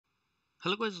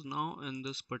Hello guys, now in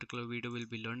this particular video we'll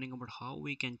be learning about how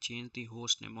we can change the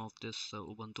host name of this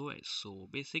Ubuntu OS. So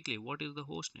basically, what is the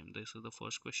host name? This is the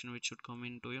first question which should come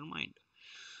into your mind.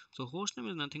 So host name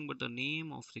is nothing but the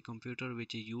name of the computer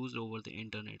which is used over the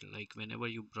internet. Like whenever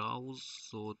you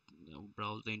browse,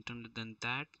 browse the internet, then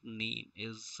that name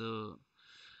is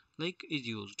is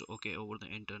used, okay, over the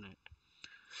internet.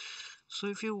 So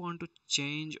if you want to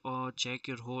change or check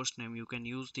your host name, you can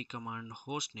use the command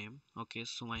hostname. Okay,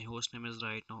 so my host name is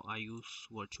right now I use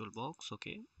VirtualBox.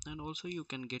 Okay, and also you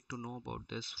can get to know about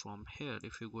this from here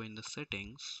if you go in the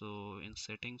settings. So in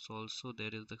settings also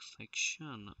there is the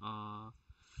section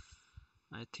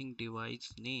I think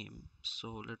device name.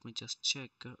 So let me just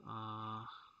check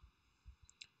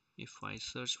if I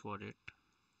search for it,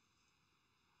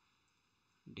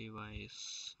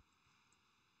 device.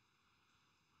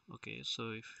 Okay,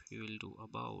 so if you will do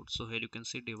about, so here you can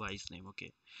see device name.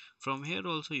 Okay, from here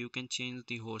also you can change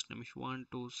the host name if you want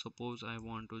to. Suppose I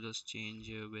want to just change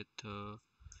with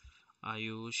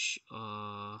Ayush,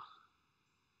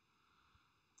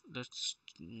 let's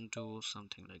do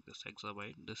something like this,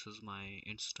 exabyte. This is my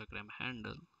Instagram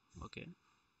handle. Okay,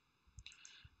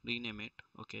 rename it.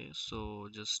 Okay, so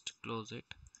just close it,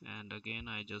 and again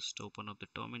I just open up the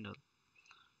terminal,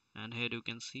 and here you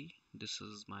can see this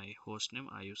is my host name,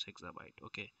 I use exabyte.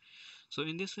 Okay, so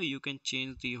in this way you can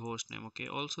change the host name. Okay,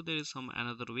 also there is some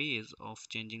another ways of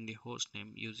changing the host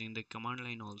name using the command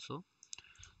line also.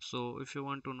 So if you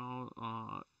want to know,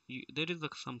 there is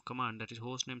some command that is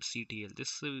hostname ctl.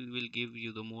 This will give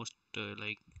you the most uh,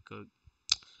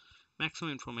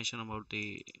 maximum information about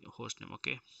the host name.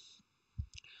 Okay,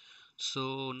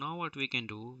 so now what we can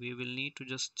do, we will need to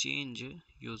just change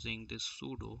using this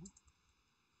sudo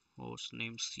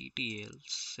hostname ctl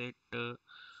set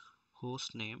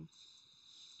hostname,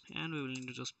 and we will need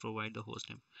to just provide the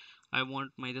hostname. I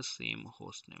want my the same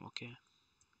hostname. Okay,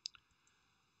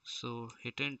 so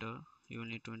hit enter. You will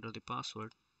need to enter the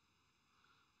password.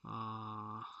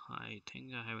 I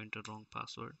think I have entered wrong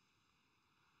password.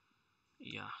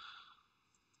 Yeah.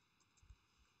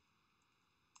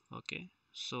 Okay,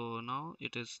 so now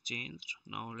it is changed.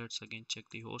 Now let's again check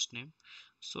the hostname.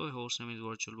 So hostname is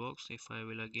VirtualBox. If I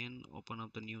will again open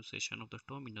up the new session of the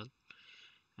terminal,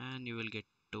 and you will get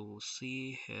to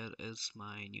see here is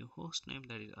my new hostname,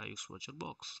 that is I use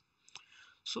VirtualBox.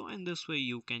 So in this way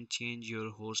you can change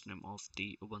your hostname of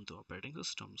the Ubuntu operating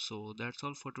system. So that's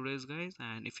all for today's guys,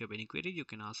 and if you have any query you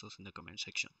can ask us in the comment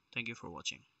section. Thank you for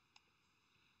watching.